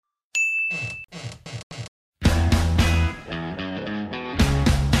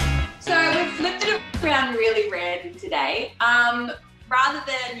really random today. Rather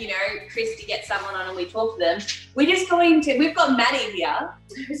than, Kristy get someone on and we talk to them, we've got Maddie here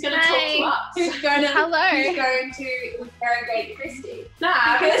who's going to talk to us. Who's going to interrogate Kristy.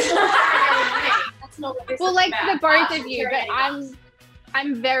 Nah, because that's not what this well, is like about. the both of you, but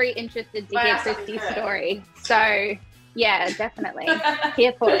I'm very interested to hear Kristy's story. So yeah, definitely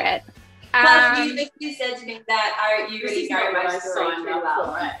here for it. Plus, you said to me that you really know my story pretty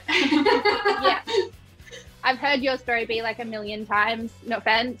well. Yeah. I've heard your story be like a million times, no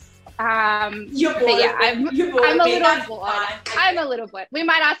offense. You're bored. Yeah, I'm a little bored. Okay. I'm a little bored. We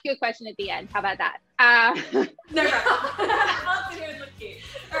might ask you a question at the end. How about that? No problem. I'll sit here and look cute.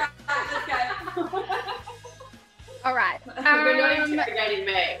 All right, let's go. All right. We're not interrogating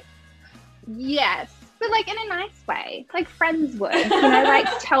me. Yes, but like in a nice way, like friends would, like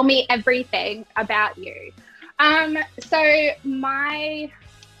tell me everything about you. So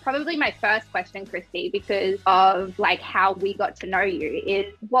probably my first question, Kristy, because of like how we got to know you,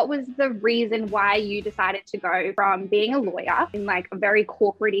 is what was the reason why you decided to go from being a lawyer in like a very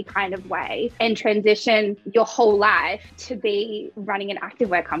corporate-y kind of way and transition your whole life to be running an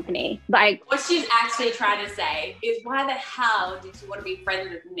activewear company? Like, what she's actually trying to say is, why the hell did you want to be friends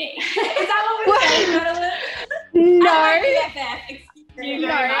with me? Is that what we're saying, Madeline? No.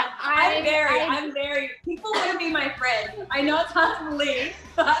 I'm very, people want to be my friend. I know it's hard to believe,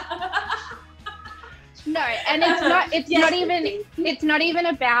 but. No, and it's not even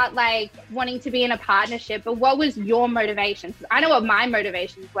about like wanting to be in a partnership, but what was your motivations? I know what my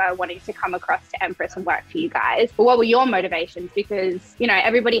motivations were wanting to come across to Empress and work for you guys, but what were your motivations? Because,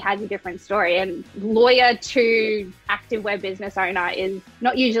 everybody has a different story, and lawyer to activewear business owner is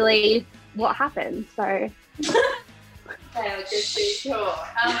not usually what happens, so. Okay, just be sure.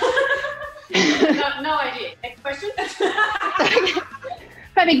 No idea. Next question.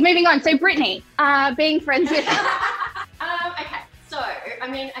 Perfect. Moving on. So, Brittany, being friends with. Okay. So,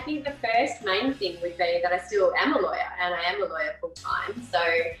 I think the first main thing would be that I still am a lawyer, and I am a lawyer full time. So,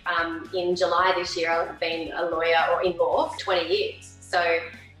 in July this year, I'll have been a lawyer or in law for 20 years. So,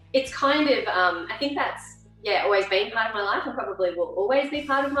 it's kind of, I think that's always been part of my life, and probably will always be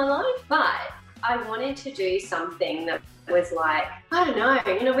part of my life. But I wanted to do something that was like, I don't know,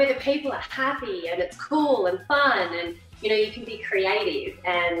 where the people are happy and it's cool and fun and, you can be creative.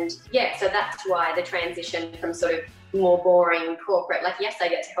 And so that's why the transition from sort of more boring corporate, like, yes, I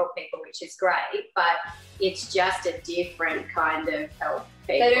get to help people, which is great, but it's just a different kind of help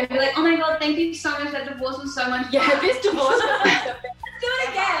people. They don't be like, oh my God, thank you so much. That divorce was so much fun. Yeah, this divorce was the best. Do it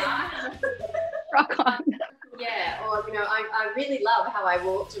again. Rock on. Yeah, or, I really love how I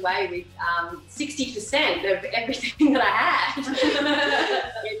walked away with 60% of everything that I had.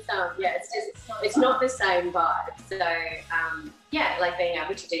 It's not the same vibe. So, like being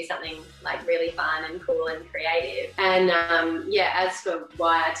able to do something like really fun and cool and creative. And as for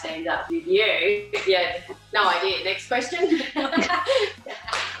why I teamed up with you, no idea. Next question.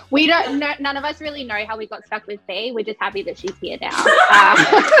 We don't know, none of us really know how we got stuck with B. We're just happy that she's here now.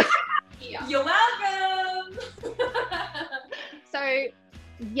 You're welcome. So,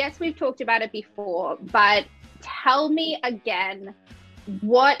 yes, we've talked about it before, but tell me again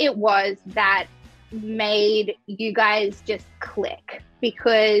what it was that made you guys just click.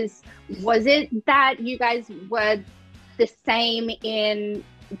 Because was it that you guys were the same in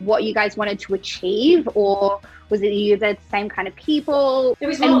what you guys wanted to achieve, or was it you the same kind of people?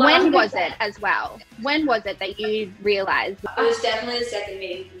 And when was it as well? When was it that you realised? It was definitely the second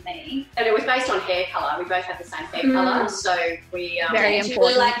meeting for me. And it was based on hair colour. We both have the same hair colour, so we... Very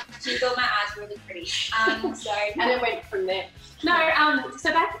important. She thought my eyes were really pretty. And it went from there. No,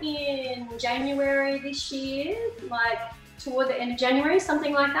 so back in January this year, like toward the end of January,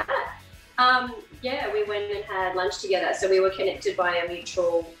 something like that, we went and had lunch together. So we were connected by a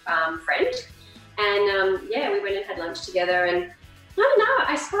mutual friend. And we went and had lunch together, and I don't know,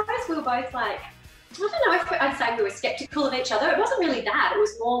 I suppose we were both like, I don't know if I'd say we were skeptical of each other. It wasn't really that. It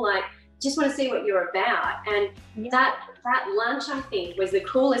was more like, just want to see what you're about. And that lunch, I think, was the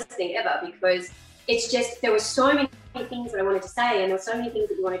coolest thing ever, because it's just, there were so many things that I wanted to say, and there were so many things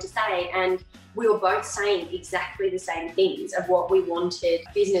that we wanted to say, and we were both saying exactly the same things of what we wanted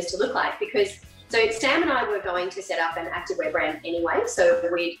business to look like. Because so Sam and I were going to set up an activewear brand anyway, so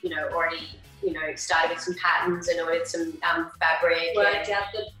we already started with some patterns and ordered some fabric. Worked out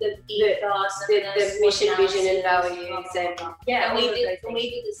the ethos, the mission, vision and values. And we did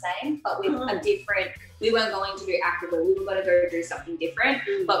the same, but with a different, we weren't going to do activewear, we were going to go do something different,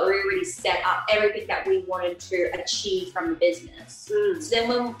 but we already set up everything that we wanted to achieve from the business. So then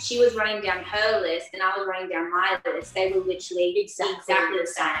when she was running down her list and I was running down my list, they were literally exactly the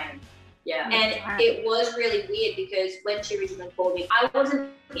same. Yeah. And it was really weird because when she originally called me, I wasn't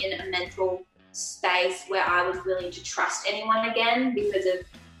in a mental space where I was willing to trust anyone again because of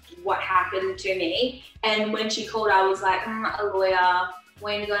what happened to me. And when she called, I was like, a lawyer,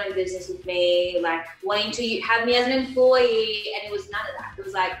 wanting to go into business with me, like wanting to have me as an employee. And it was none of that. It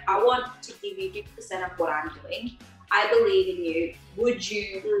was like, I want to give you 50% of what I'm doing. I believe in you. Would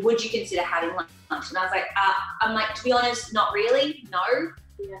you consider having lunch? And I was like, I'm like, to be honest, not really. No.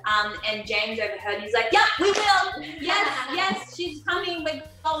 Yeah. And James overheard and he's like, yeah, we will. Yes, she's coming. We're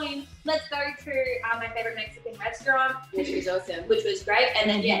going. Let's go to my favorite Mexican restaurant, which was awesome, which was great. And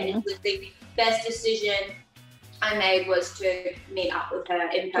then it was the best decision I made was to meet up with her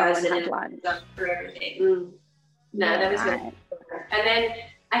in person and go through everything. No, that was good. And then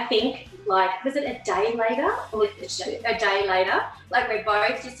I think, like, was it a day later? A day later, like we're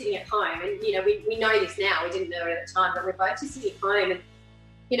both just sitting at home, and you know, we know this now. We didn't know it at the time, but we're both just sitting at home and,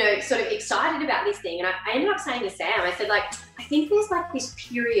 you know, sort of excited about this thing. And I ended up saying to Sam, I said, like, I think there's like this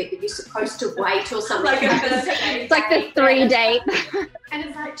period that you're supposed to wait or something. It's like the 3 date. And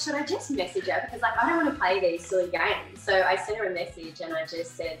it's like, should I just message her? Because like, I don't want to play these silly games. So I sent her a message and I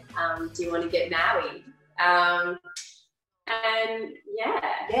just said, do you want to get married? And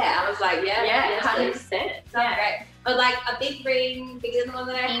I was like, 100%. Great. But like a big ring, bigger than the one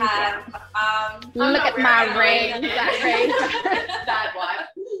that I have. Look at my ring. That ring. Bad wife.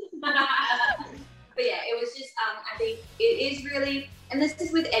 But yeah, it was just, I think it is really, and this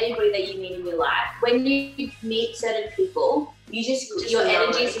is with anybody that you meet in your life. When you meet certain people, your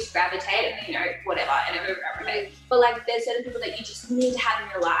energies just gravitate, and you know, whatever, and it will gravitate. But like, there's certain people that you just need to have in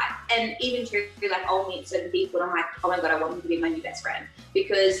your life, and even true, like I'll meet certain people, and I'm like, oh my god, I want them to be my new best friend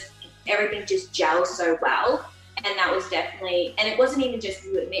because everything just gels so well. And that was definitely, and it wasn't even just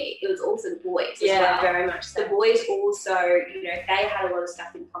you and me, it was also the boys as well. Very much so. The boys also, you know, they had a lot of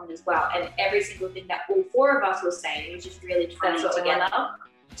stuff in common as well. And every single thing that all four of us were saying was just really coming together.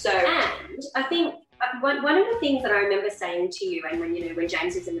 So, and I think one of the things that I remember saying to you, and when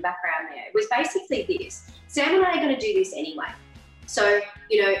James was in the background there, was basically this: Sam and I are going to do this anyway. So,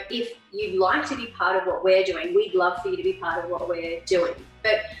 you know, if you'd like to be part of what we're doing, we'd love for you to be part of what we're doing.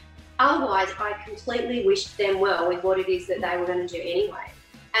 But otherwise, I completely wished them well with what it is that they were going to do anyway.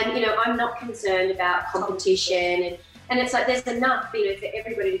 And, you know, I'm not concerned about competition. And it's like there's enough, you know, for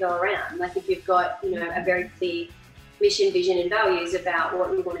everybody to go around. Like if you've got, you know, a very clear mission, vision and values about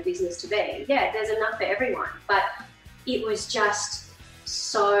what you want a business to be, there's enough for everyone. But it was just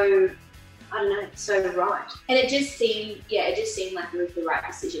so, I don't know, so right. And it just seemed like it was the right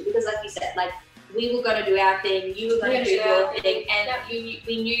decision because like you said, like, we were going to do our thing, you were going to do your thing, and we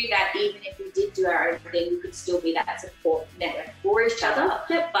knew that even if we did do our own thing, we could still be that support network for each other.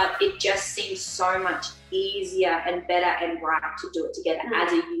 But it just seems so much easier and better and right to do it together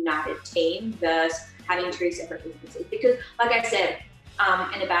as a united team versus having two separate businesses. Because, like I said,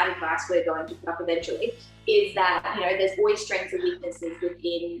 and a bad advice we're going to put up eventually, is that, you know, there's always strengths and weaknesses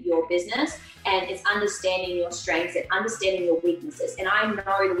within your business, and it's understanding your strengths and understanding your weaknesses. And I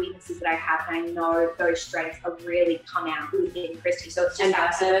know the weaknesses that I have, and I know those strengths have really come out within Kristy. So it's just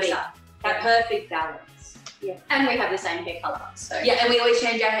that perfect balance. Yeah. And we have the same hair colour. So and we always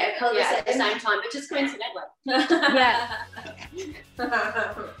change our hair colours at the same time, but just coincidentally.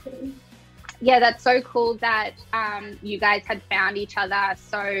 Yeah, that's so cool that you guys had found each other.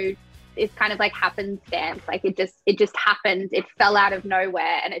 So it's kind of like happenstance. Like it just happened. It fell out of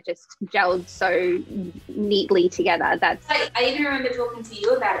nowhere and it just gelled so neatly together. That's. I even remember talking to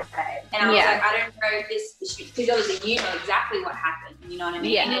you about it today, and I was like, I don't know if this, because obviously you know exactly what happened. You know what I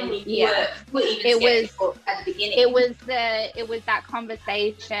mean? Yeah. And then you were even skeptical at the beginning. It was that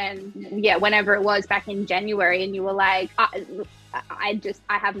conversation. Yeah, whenever it was back in January, and you were like, I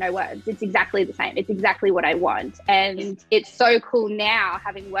have no words. It's exactly the same. It's exactly what I want. And it's so cool now,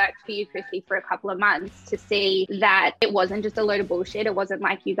 having worked for you, Kristy, for a couple of months, to see that it wasn't just a load of bullshit. It wasn't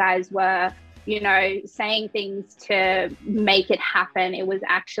like you guys were, you know, saying things to make it happen. It was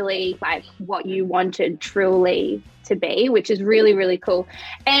actually like what you wanted truly to be, which is really, really cool.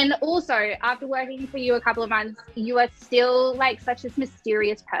 And also, after working for you a couple of months, you are still like such a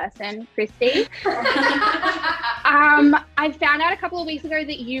mysterious person, Kristy. I found out a couple of weeks ago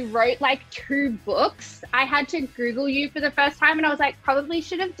that you wrote like 2 books. I had to Google you for the first time, and I was like, probably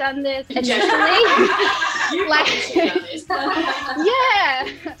should have done this initially. So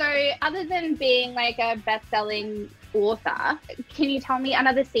other than being like a best-selling author, can you tell me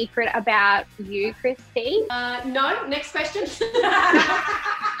another secret about you, Kristy? No. Next question.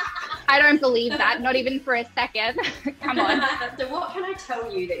 I don't believe that, not even for a second. Come on. So what can I tell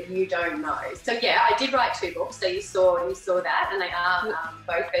you that you don't know? So yeah, I did write 2 books. So you saw that, and they are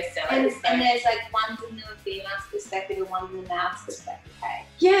both bestsellers. And there's like one's in the female's perspective and one's in the male's perspective. Hey.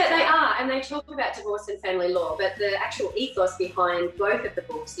 Yeah, they are, and they talk about divorce and family law. But the actual ethos behind both of the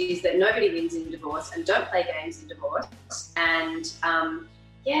books is that nobody wins in divorce, and don't play games in divorce. And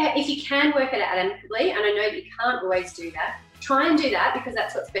if you can work it out amicably, and I know that you can't always do that, try and do that because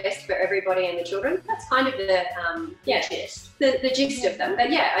that's what's best for everybody and the children. That's kind of the gist. The gist of them.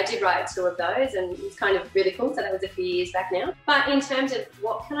 But yeah, I did write 2 of those, and it's kind of really cool. So that was a few years back now. But in terms of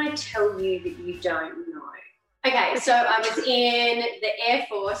what can I tell you that you don't know? Okay, so I was in the Air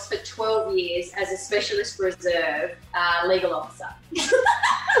Force for 12 years as a Specialist Reserve legal officer.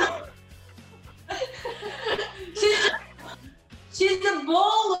 She's a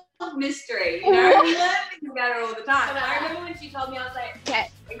ball of mystery, you know? We learn things about her all the time. And I remember when she told me, I was like, Okay.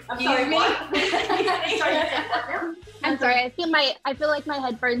 Excuse me? I'm sorry, I feel like my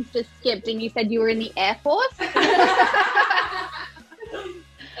headphones just skipped and you said you were in the Air Force.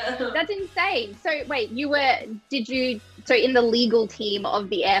 That's insane. So wait, so in the legal team of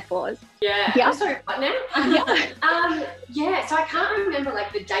the Air Force? Yeah. Yeah. I'm sorry, what now? So I can't remember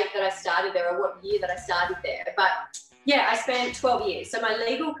like the date that I started there or what year that I started there, but yeah, I spent 12 years. So my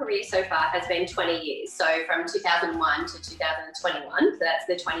legal career so far has been 20 years. So from 2001 to 2021, so that's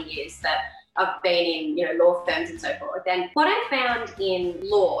the 20 years that I've been in, law firms and so forth. And what I found in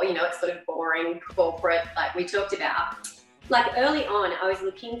law, it's sort of boring, corporate, like we talked about. Like early on, I was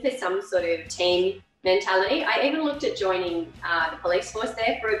looking for some sort of team mentality. I even looked at joining the police force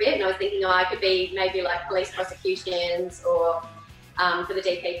there for a bit, and I was thinking, I could be maybe like police prosecutions or for the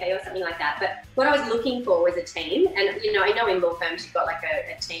DPP or something like that. But what I was looking for was a team. And, I know in law firms you've got like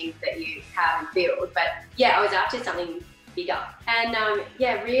a team that you have and build. But yeah, I was after something bigger. And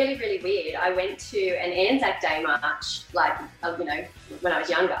really, really weird. I went to an Anzac Day march, like, when I was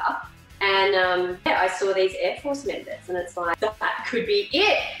younger. And I saw these Air Force members, and it's like, that could be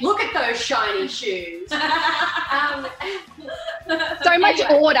it. Look at those shiny shoes. So much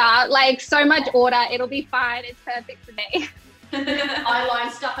order. It'll be fine. It's perfect for me. I line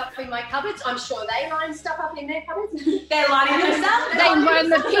stuff up in my cupboards. I'm sure they line stuff up in their cupboards. They're lining themselves. They line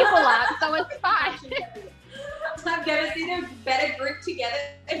the people up, so it's fine. I've never seen a better group together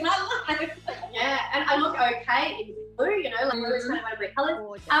in my life. Yeah, and I look okay in blue, like blue is kind of one of my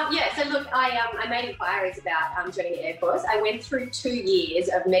colours. So look, I made inquiries about joining the Air Force. I went through 2 years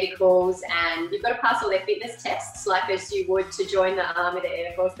of medicals, and you've got to pass all their fitness tests, like as you would to join the Army, the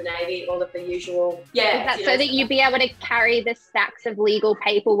Air Force, the Navy, all of the usual. Yeah. Is that so that you'd be able to carry the stacks of legal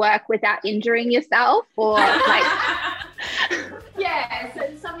paperwork without injuring yourself, or like? Yeah, so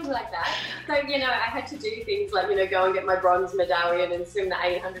something like that. So, I had to do things like, go and get my bronze medallion and swim the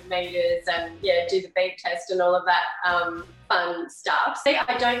 800 metres and, do the beep test and all of that fun stuff. See,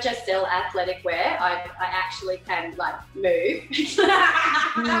 I don't just sell athletic wear. I actually can, like, move.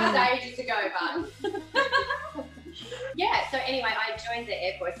 That was ages ago, but... Yeah, so anyway, I joined the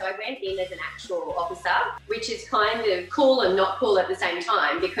Air Force. So I went in as an actual officer, which is kind of cool and not cool at the same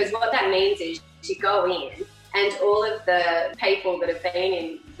time, because what that means is you go in and all of the people that have been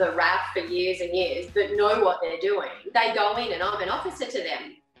in the RAF for years and years that know what they're doing, they go in and I'm an officer to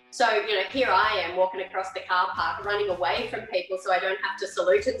them. So, here I am walking across the car park, running away from people so I don't have to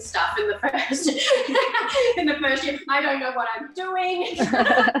salute and stuff in the first year. I don't know what I'm doing.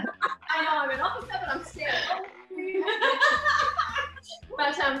 I know I'm an officer, but I'm scared.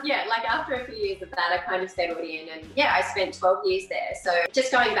 But like after a few years of that, I kind of settled in, and I spent 12 years there. So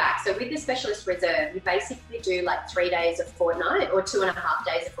just going back, so with the Specialist Reserve, you basically do like 3 days a fortnight or 2.5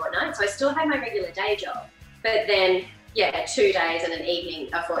 days a fortnight. So I still had my regular day job, but then 2 days and an evening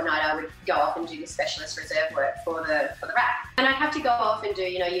a fortnight, I would go off and do the Specialist Reserve work for the RAF. And I'd have to go off and do,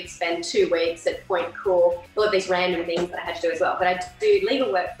 you'd spend 2 weeks at Point Cool, all of these random things that I had to do as well. But I'd do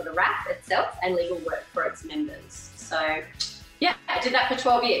legal work for the RAF itself and legal work for its members. So I did that for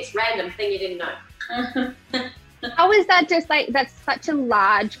 12 years. Random thing you didn't know. How is that just like, that's such a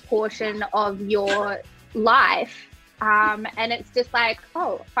large portion of your life. And it's just like,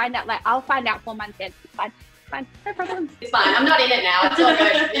 I'll find out 4 months in. It's fine, no problem. It's fine. I'm not in it now. It's all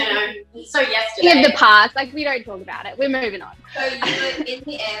good. So yesterday. In the past, we don't talk about it. We're moving on. So you were in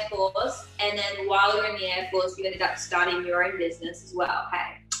the Air Force, and then while you were in the Air Force, you ended up starting your own business as well,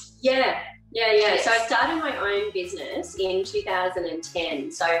 hey? Yeah. So I started my own business in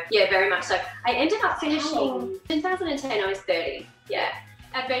 2010. So very much so. I ended up finishing 2010. I was 30. Yeah.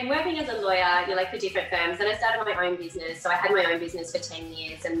 I've been working as a lawyer, for different firms. Then I started my own business. So I had my own business for 10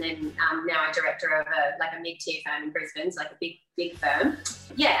 years, and then now I'm director of a mid-tier firm in Brisbane, so a big firm.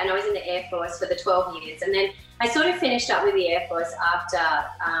 Yeah, and I was in the Air Force for the 12 years, and then I sort of finished up with the Air Force after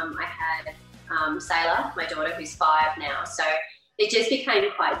I had Sailor, my daughter, who's 5 now. So it just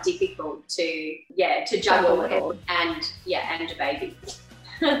became quite difficult to juggle and a baby.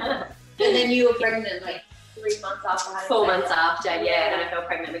 And then you were pregnant 3 months after. 4 months after, and I fell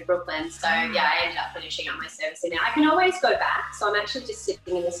pregnant with Brooklyn. So I ended up finishing up my service now. I can always go back. So I'm actually just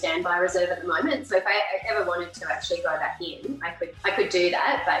sitting in the standby reserve at the moment. So if I ever wanted to actually go back in, I could do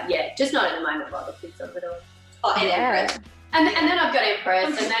that. But just not at the moment while the kids are little. Oh, and Empress. And then I've got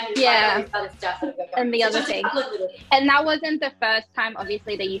Empress, and then all this other stuff that I've got going. And the other thing. And that wasn't the first time,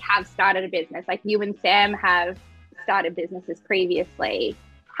 obviously, that you have started a business. Like you and Sam have started businesses previously.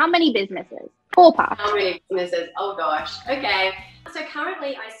 How many businesses? Ballpark. How many businesses? Oh gosh. Okay. So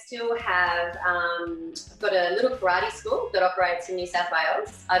currently I still have, I've got a little karate school that operates in New South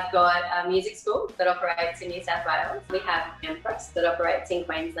Wales. I've got a music school that operates in New South Wales. We have Empress that operates in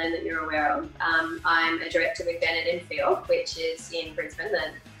Queensland that you're aware of. I'm a director with Bennett & Field, which is in Brisbane,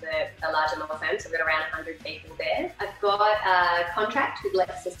 the larger law firm. So we've got around 100 people there. I've got a contract with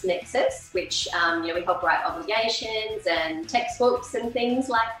LexisNexis, which, we help write obligations and textbooks and things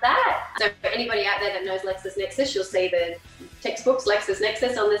like that. So for anybody out there that knows LexisNexis, you'll see the textbooks,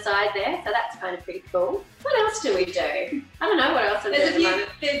 LexisNexis on the side there. So that's kind of pretty cool. What else do we do? I don't know what else I'm doing.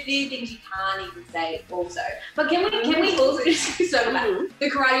 There's a few things you can't even say also. But can we also just talk about the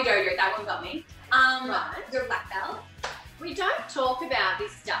karate dojo? That one got me. Right. You're a black belt. We don't talk about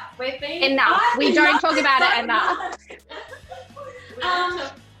this stuff. We've been enough. We don't talk about it enough.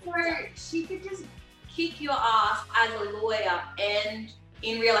 So she could just kick your ass as a lawyer and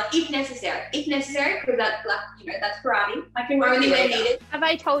in real life, if necessary, because that's karate. I can only when needed. Have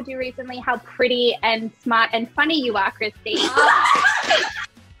I told you recently how pretty and smart and funny you are, Kristy? I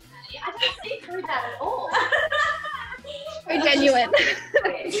don't see through that at all. So genuine.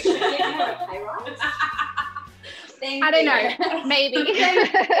 We should give her a pay rise. I don't know. Maybe.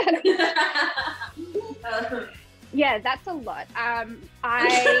 Yeah, that's a lot. And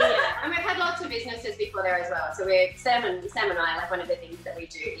we've had lots of businesses before there as well. So Sam and I, like one of the things that we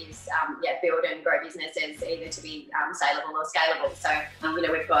do is build and grow businesses either to be saleable or scalable. So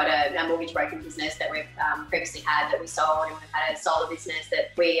we've got a mortgage broking business that we've previously had that we sold, and we've had a solar business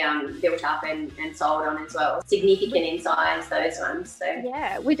that we built up and sold on as well. Significant in size, those ones. So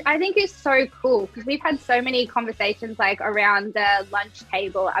yeah, which I think is so cool because we've had so many conversations around the lunch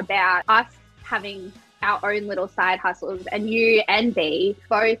table about us having our own little side hustles, and you and B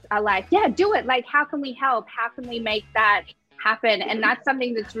both are do it. How can we help? How can we make that happen? And that's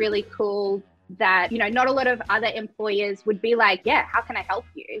something that's really cool that, not a lot of other employers would be how can I help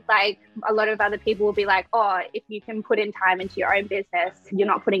you? A lot of other people will be if you can put in time into your own business, you're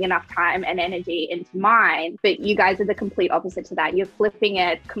not putting enough time and energy into mine. But you guys are the complete opposite to that. You're flipping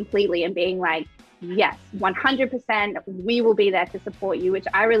it completely and being yes, 100%, we will be there to support you, which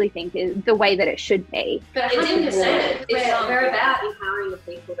I really think is the way that it should be. But 100%, we're about empowering the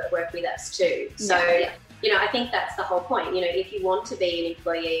people that work with us too. So, I think that's the whole point. If you want to be an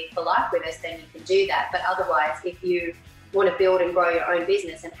employee for life with us, then you can do that. But otherwise, if you want to build and grow your own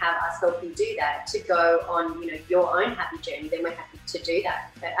business and have us help you do that, to go on, your own happy journey, then we're happy to do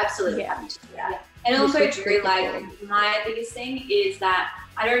that. We're absolutely happy to do that. Yeah. And also, Drew, my biggest thing is that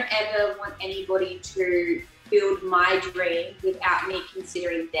I don't ever want anybody to build my dream without me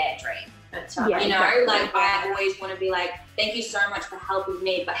considering their dream. That's right. I always want to be thank you so much for helping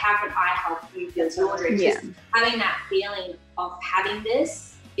me, but how can I help you build your dream? Yeah. Just having that feeling of having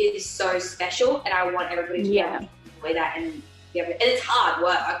this is so special, and I want everybody to enjoy that and it's hard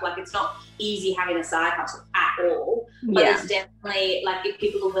work. It's not easy having a side hustle at all. But it's definitely if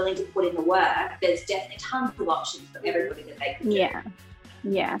people are willing to put in the work, there's definitely tons of options for everybody that they can do.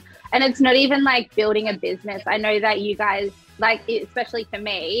 Yeah. And it's not even building a business. I know that you guys, especially for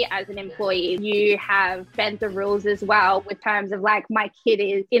me as an employee, you have bent the rules as well with terms of my kid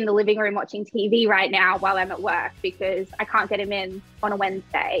is in the living room watching TV right now while I'm at work because I can't get him in on a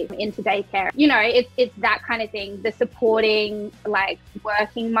Wednesday into daycare. It's that kind of thing. The supporting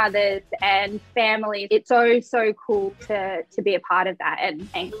working mothers and families. It's so cool to be a part of that, and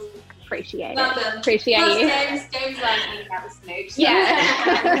thanks. Appreciate you. James likes me to have a smooch. Yeah.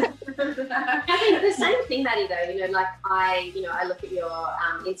 I think the same thing, Maddie, though, I look at your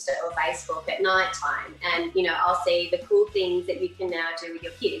Insta or Facebook at night time, and, I'll see the cool things that you can now do with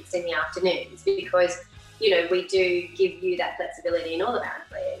your kids in the afternoons, because, you know, we do give you that flexibility and all around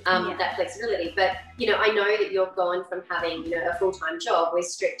that flexibility. But, you know, I know that you're gone from having, you know, a full-time job with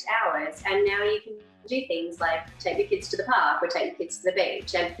strict hours, and now you can do things like take your kids to the park or take your kids to the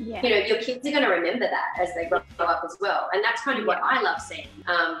beach. And, you know, your kids are going to remember that as they grow up as well. And that's kind of what I love seeing.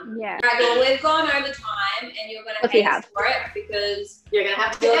 All right, well, we've gone over time and you're going to pay us for it because you're going to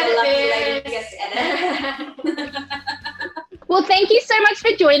have to edit this. Well, thank you so much for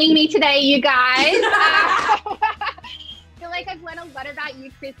joining me today, you guys. I feel like I've learned a lot about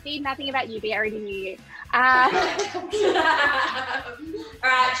you, Kristy. Nothing about you, but I already knew you. All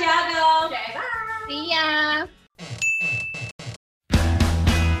right, ciao, girl. Okay, bye. See ya.